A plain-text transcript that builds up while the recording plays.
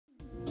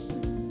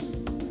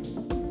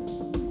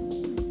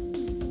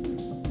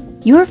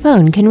Your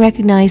phone can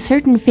recognize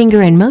certain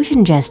finger and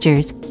motion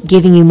gestures,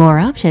 giving you more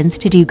options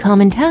to do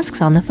common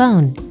tasks on the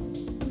phone.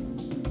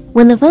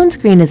 When the phone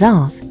screen is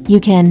off, you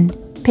can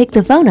pick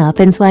the phone up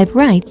and swipe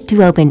right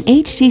to open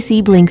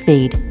HTC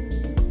BlinkFeed.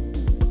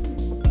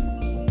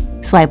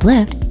 Swipe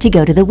left to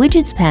go to the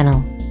Widgets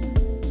panel.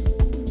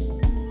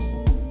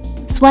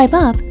 Swipe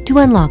up to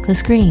unlock the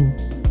screen.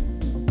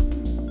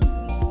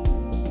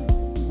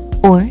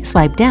 Or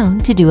swipe down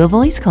to do a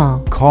voice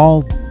call.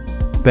 Call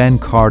Ben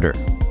Carter.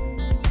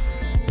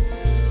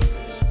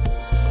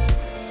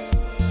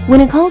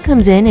 When a call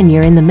comes in and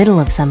you're in the middle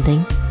of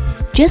something,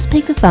 just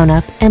pick the phone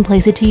up and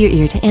place it to your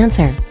ear to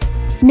answer.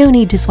 No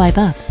need to swipe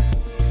up.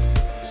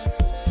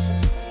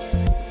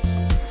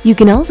 You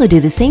can also do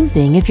the same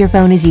thing if your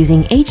phone is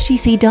using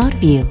HTC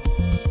View.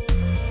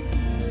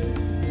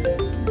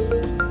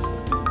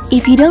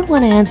 If you don't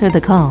want to answer the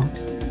call,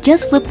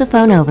 just flip the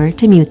phone over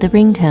to mute the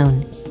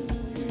ringtone.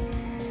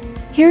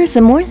 Here are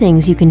some more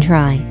things you can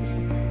try.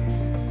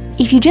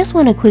 If you just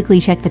want to quickly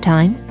check the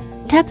time,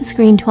 tap the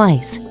screen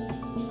twice.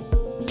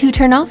 To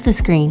turn off the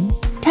screen,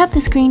 tap the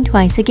screen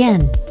twice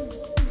again.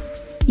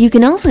 You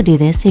can also do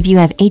this if you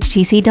have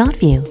HTC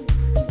View.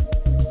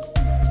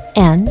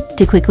 And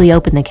to quickly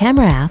open the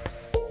camera app,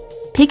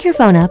 pick your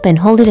phone up and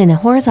hold it in a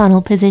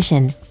horizontal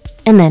position,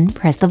 and then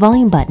press the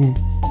volume button.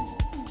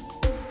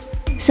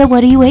 So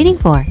what are you waiting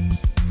for?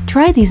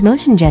 Try these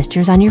motion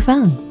gestures on your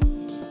phone.